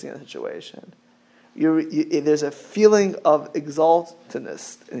fixing of the situation. There's a feeling of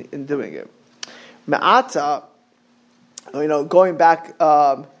exaltedness in doing it. Ma'ata, going back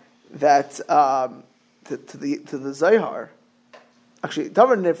to the Zohar. Actually,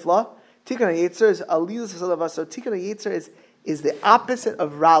 Davar Nifla, Tikkun HaYetzer is Alizas Vasalavas. So Tikkun HaYetzer is the opposite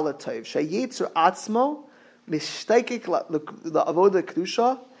of Ra L'Tov. Shayetzer Atzmo Mishtaikik La'avoda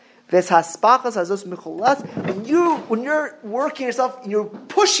Kedusha V'Haspachas Hazos Mechulas. When you're working yourself, you're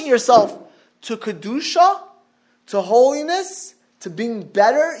pushing yourself to Kedusha, to holiness, to being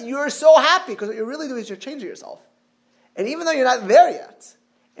better, you're so happy because what you're really doing is you're changing yourself. And even though you're not there yet,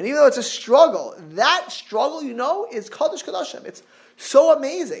 and even though it's a struggle, that struggle, is Kodesh Kodashim. It's so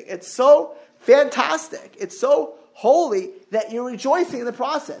amazing. It's so fantastic. It's so holy that you're rejoicing in the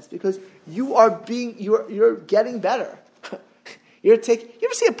process because you're getting better. You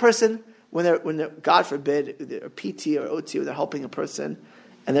ever see a person when they're God forbid, they're PT or OT, or they're helping a person,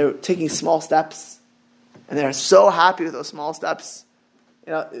 and they're taking small steps, and they're so happy with those small steps,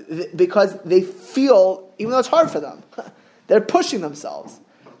 because they feel, even though it's hard for them, they're pushing themselves,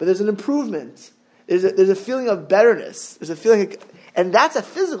 but there's an improvement. There's a feeling of betterness. There's a feeling, and that's a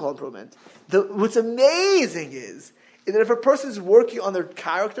physical improvement. What's amazing is that if a person is working on their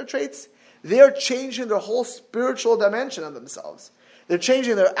character traits, they're changing their whole spiritual dimension of themselves. They're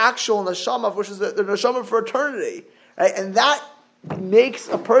changing their actual neshama, which is their neshama for eternity, right? And that makes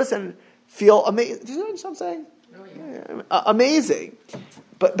a person feel amazing. Do you know what I'm saying? Oh, yeah. Amazing,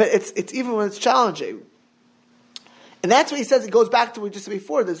 but it's even when it's challenging. And that's what he says. It goes back to what we just said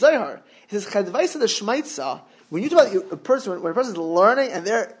before, the Zohar. He says, Chadvaisa the Shmaitza, when you talk about a person, when a person's learning and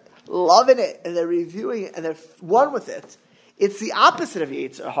they're loving it and they're reviewing it and they're one with it, it's the opposite of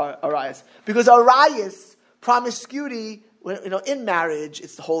Yetzer Arayas. Because Arayas, promiscuity, in marriage,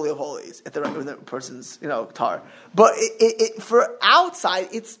 it's the Holy of Holies at the person's, tar. But for outside,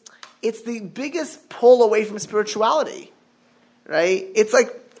 it's the biggest pull away from spirituality, right? It's like,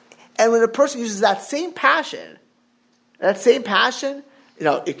 and when a person uses that same passion, That same passion,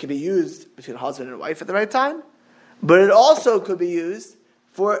 it can be used between husband and wife at the right time, but it also could be used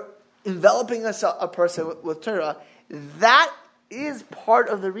for enveloping a person with Torah. That is part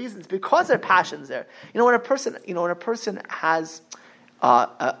of the reasons, because there are passions there. When a person has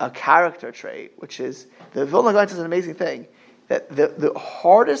a character trait, which is, the Vilna Gaon does an amazing thing, that the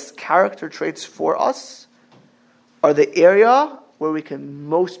hardest character traits for us are the area where we can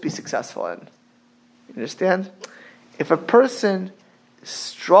most be successful in. You understand? If a person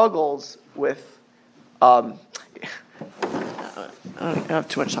struggles with, I don't have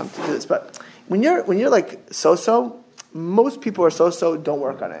too much time to do this, but when you're like so-so, most people are so-so, don't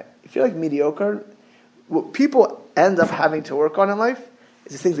work on it. If you're like mediocre, what people end up having to work on in life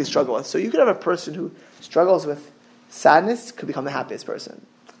is the things they struggle with. So you could have a person who struggles with sadness, could become the happiest person.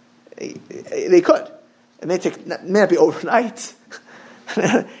 They could. It may not be overnight,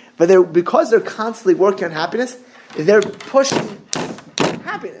 but because they're constantly working on happiness, they're pushing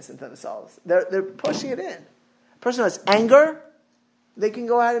happiness into themselves. They're pushing it in. A person who has anger, they can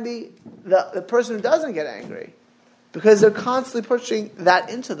go ahead and be the person who doesn't get angry, because they're constantly pushing that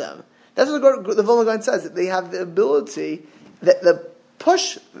into them. That's what the Vilna Gaon says, that they have the ability, that the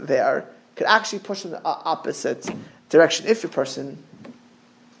push there could actually push in the opposite direction if a person,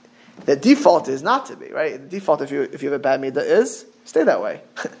 the default is not to be, right? The default, if you have a bad midah, is stay that way,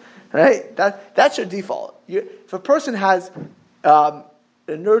 right? That's your default. If a person has a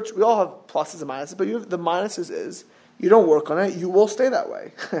nurture, we all have pluses and minuses, but the minuses is you don't work on it, you will stay that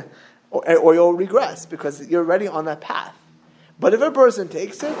way, or you'll regress because you're already on that path. But if a person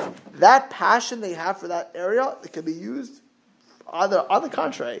takes it, that passion they have for that area, it can be used on the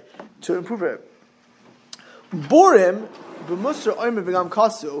contrary to improve it. Borim b'musar oimer v'gam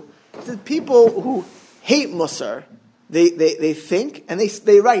kasu. The people who hate musar, they think and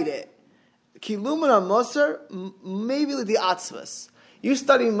they write it. Kilumina musar, maybe the atzvas. You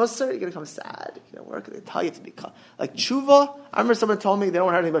study musar, you're gonna become sad. You don't work. They tell you to become like tshuva. I remember someone told me they don't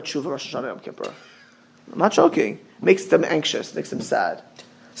want to hear anything about tshuva, Rosh Hashanah, Yom Kippur. I'm not joking. Makes them anxious. Makes them sad.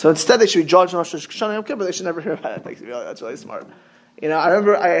 So instead, they should be judged on Rosh Hashanah, Yom Kippur. They should never hear about it. That's really smart. I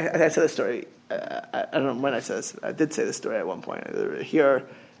remember I said this story. I don't know when I said this. I did say this story at one point. Here,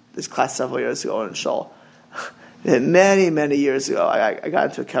 this class several years ago in Shul. Many, many years ago, I got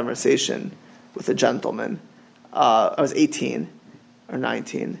into a conversation with a gentleman. I was 18 or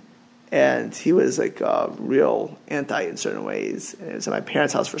 19, and he was like real anti in certain ways. And it was at my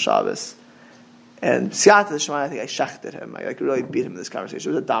parents' house for Shabbos. And Siyata Shemai, I think I shechted him. I really beat him in this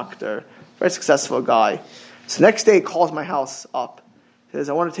conversation. He was a doctor, very successful guy. So the next day, he calls my house up. He says,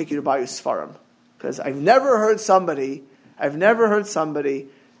 I want to take you to buy you Sfarim. Because I've never heard somebody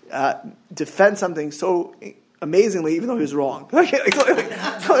defend something so amazingly, even though he was wrong. Something like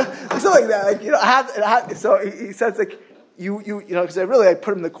that. So he says, because I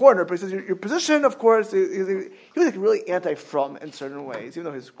put him in the corner, but he says, your position, of course, he was like really anti-Frum in certain ways, even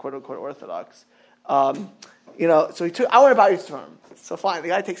though he's quote-unquote Orthodox. So I want to buy you Sfarim. So fine, the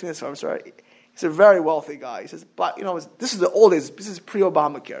guy takes me to Sfarim store. He's a very wealthy guy. He says, but this is the old days. This is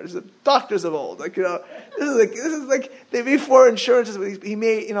pre-Obamacare. This is the doctors of old. This is like before insurances. He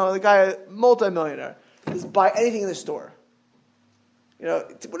made the guy a multi-millionaire. Just buy anything in the store.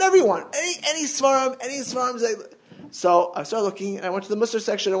 Whatever you want. Any svarim. So I started looking, and I went to the Musar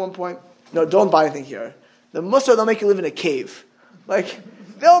section at one point. No, don't buy anything here. The Musar, they'll make you live in a cave.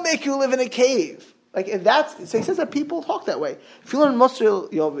 They'll make you live in a cave. So he says that people talk that way. If you learn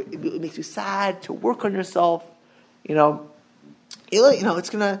Musar, it makes you sad to work on yourself. It's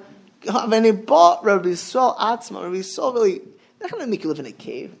gonna have any bought Rabbi Yisrael Atzma. Rabbi Yisrael really not gonna make you live in a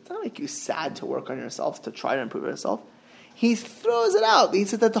cave. It's not gonna make you sad to work on yourself, to try to improve yourself. He throws it out. He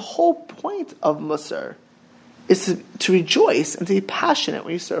says that the whole point of Musar is to rejoice and to be passionate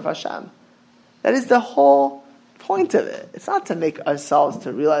when you serve Hashem. That is the whole point of it. It's not to make ourselves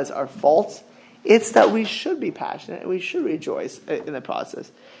to realize our faults. It's that we should be passionate and we should rejoice in the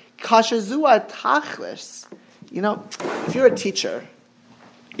process. Kashazua tachlis. If you're a teacher,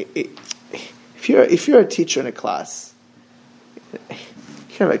 if you're a teacher in a class, you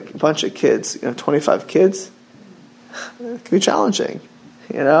have a bunch of kids, 25 kids, it can be challenging,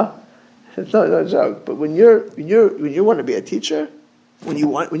 It's no joke. But when you want to be a teacher, when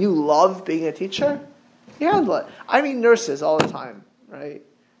you love being a teacher, you handle it. I mean nurses all the time, right?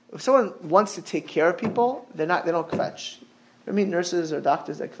 If someone wants to take care of people, they don't kvetch. I mean nurses or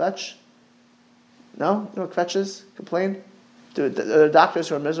doctors that kvetch? No? Kvetches? Complain? Are there doctors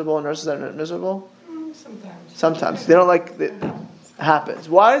who are miserable and nurses that are miserable? Sometimes. They don't like it. Happens.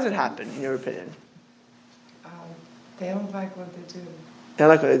 Why does it happen, in your opinion? They don't like what they do. They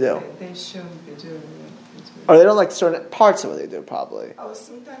don't like what they do. They shouldn't be doing it. Or they don't like certain parts of what they do, probably. Oh,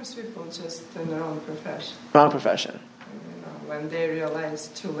 sometimes people just in their own profession. Wrong profession. When they realize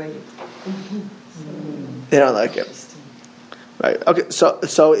too late. They don't like it. Right. Okay.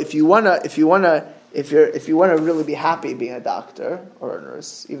 So if you wanna really be happy being a doctor or a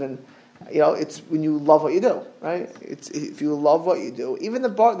nurse, even, it's when you love what you do, right? It's if you love what you do, even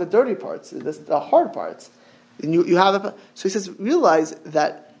the dirty parts, the hard parts, and you have it. So he says, realize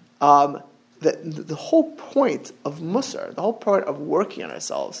that the whole point of Musar, the whole point of working on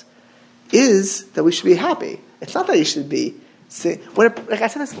ourselves, is that we should be happy. It's not that you should be. Like I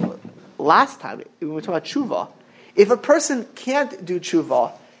said this last time when we talked about tshuva, if a person can't do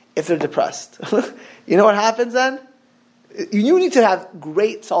tshuva if they're depressed, you know what happens then? You need to have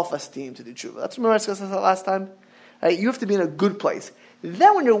great self-esteem to do tshuva. That's remember I discussed that last time. Right? You have to be in a good place.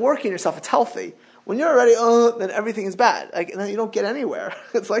 Then when you're working on yourself, it's healthy. When you're already, then everything is bad. And then you don't get anywhere.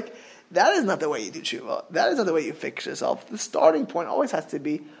 It's like, that is not the way you do tshuva. That is not the way you fix yourself. The starting point always has to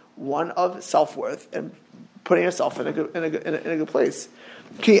be one of self-worth and putting yourself in a good place.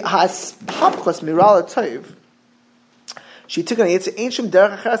 She took an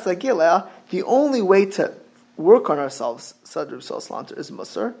the only way to work on ourselves, Sadr Salslanter, is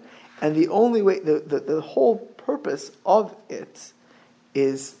Musar, and the only way, the whole purpose of it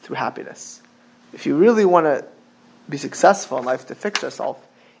is through happiness. If you really want to be successful in life, to fix yourself,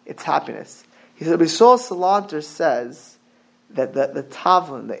 it's happiness. He said, Bisol Salanter says that the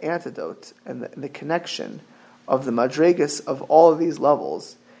tavlin, the antidote, and the connection of the madregas of all of these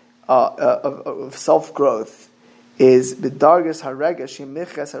levels of self-growth is bidargas haregash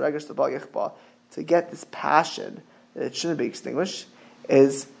yemiches haregash tabal yichba, to get this passion that it shouldn't be extinguished,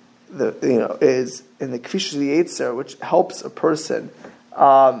 is in the kfish the yetzer, which helps a person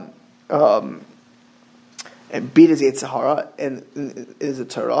and beat his Yetzirah and is a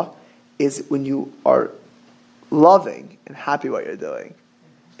Torah, is when you are loving and happy what you're doing.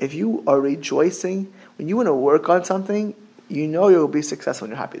 If you are rejoicing, when you want to work on something, you know you'll be successful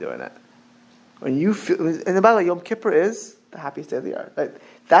when you're happy doing it. When you feel, and by the way, Yom Kippur is the happiest day of the year. Right?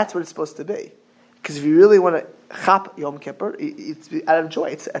 That's what it's supposed to be. Because if you really want to chap Yom Kippur, it's out of joy.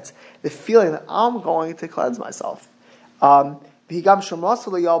 It's the feeling that I'm going to cleanse myself. Right?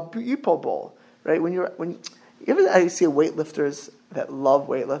 When you ever see weightlifters that love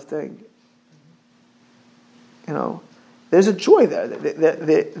weightlifting, there's a joy there.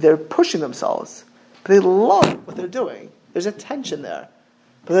 They're pushing themselves, but they love what they're doing. There's a tension there,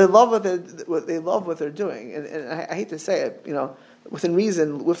 but they love what they're doing. And I hate to say it, within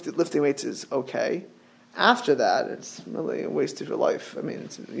reason, lifting weights is okay. After that, it's really a waste of your life.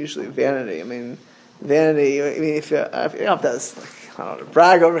 It's usually vanity. Vanity. If you have to, I don't know,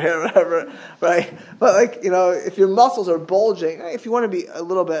 brag over here or whatever, right? But if your muscles are bulging, if you want to be a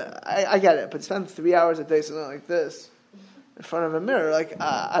little bit, I get it. But spend 3 hours a day something like this in front of a mirror,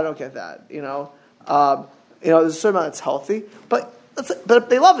 I don't get that. There's a certain amount that's healthy, but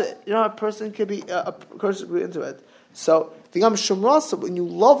they love it. A person could be into it. So the Yom Shemrasa, when you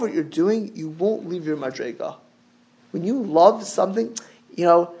love what you're doing, you won't leave your madrega. When you love something,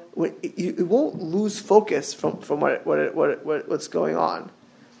 you won't lose focus from what's going on.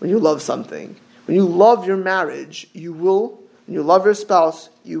 When you love something, when you love your marriage, when you love your spouse,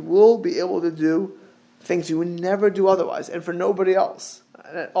 you will be able to do things you would never do otherwise, and for nobody else,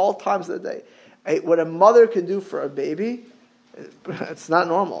 and at all times of the day. What a mother can do for a baby, it's not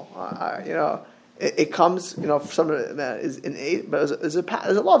normal. It comes, for someone that is innate, but there's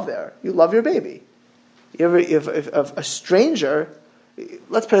a love there. You love your baby. If a stranger,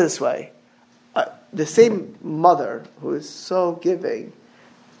 let's put it this way, the same mother who is so giving,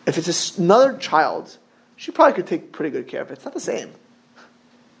 if it's another child, she probably could take pretty good care of it. It's not the same.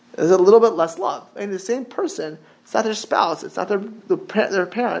 There's a little bit less love. The same person, it's not their spouse, it's not their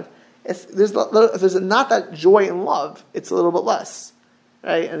parent. If there's not that joy and love, it's a little bit less.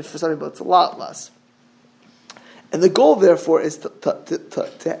 Right? And for some people, it's a lot less. And the goal, therefore, is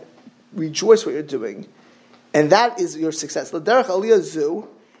to rejoice what you're doing. And that is your success. The derech aliyah zu,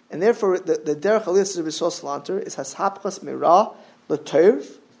 and therefore the derech aliyah salanter is hashapchas mira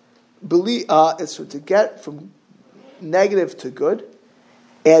l'tov. Is to get from negative to good,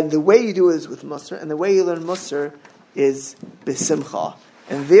 and the way you do it is with musar, and the way you learn musar is b'simcha.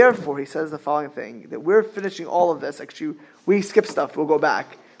 And therefore, he says the following thing: that we're finishing all of this. Actually, we skip stuff. We'll go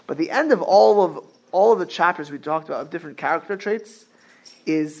back, but the end of all of the chapters we talked about of different character traits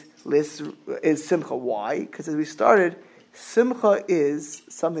is simcha. Why? Because as we started, simcha is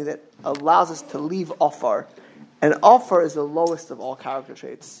something that allows us to leave ofar, and ofar is the lowest of all character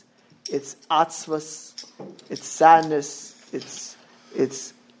traits. It's atzvas, it's sadness, it's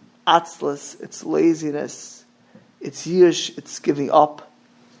it's atzlus, it's laziness, it's yish, it's giving up.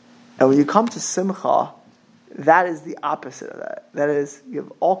 And when you come to simcha, that is the opposite of that. That is, you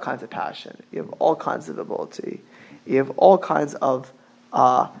have all kinds of passion, you have all kinds of ability, you have all kinds of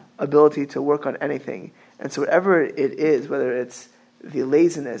ability to work on anything. And so whatever it is, whether it's the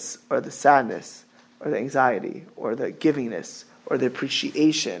laziness or the sadness or the anxiety or the givingness or the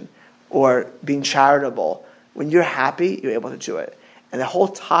appreciation or being charitable, when you're happy, you're able to do it. And the whole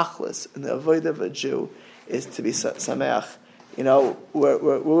tachlis and the avodah of a Jew is to be sameach. You know,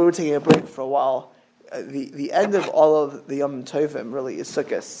 we're taking a break for a while. The end of all of the Yom Tovim really is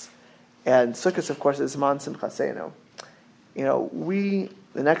Sukkot. And Sukkot, of course, is Man Simchaseinu. You know,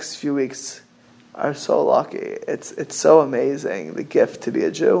 the next few weeks are so lucky. It's so amazing, the gift to be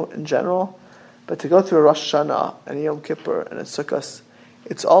a Jew in general. But to go through a Rosh Hashanah and a Yom Kippur and a Sukkot,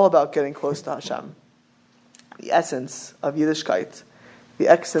 it's all about getting close to Hashem. The essence of Yiddishkeit, the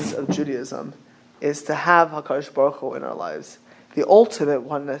essence of Judaism, is to have HaKadosh Baruch Hu in our lives. The ultimate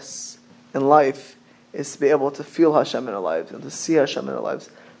oneness in life is to be able to feel Hashem in our lives and to see Hashem in our lives.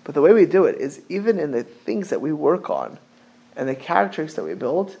 But the way we do it is even in the things that we work on and the characteristics that we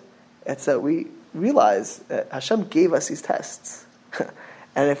build, it's that we realize that Hashem gave us these tests.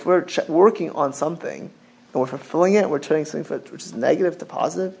 And if we're working on something and we're fulfilling it, we're turning something which is negative to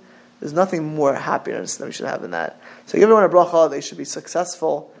positive, there's nothing more happiness than we should have in that. So give everyone a bracha, they should be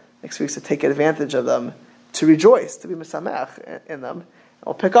successful next week, to take advantage of them, to rejoice, to be mesamech in them. And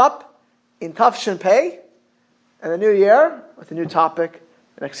we'll pick up in Tafshin Pei in the new year with a new topic,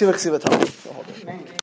 and Ksiva Tov.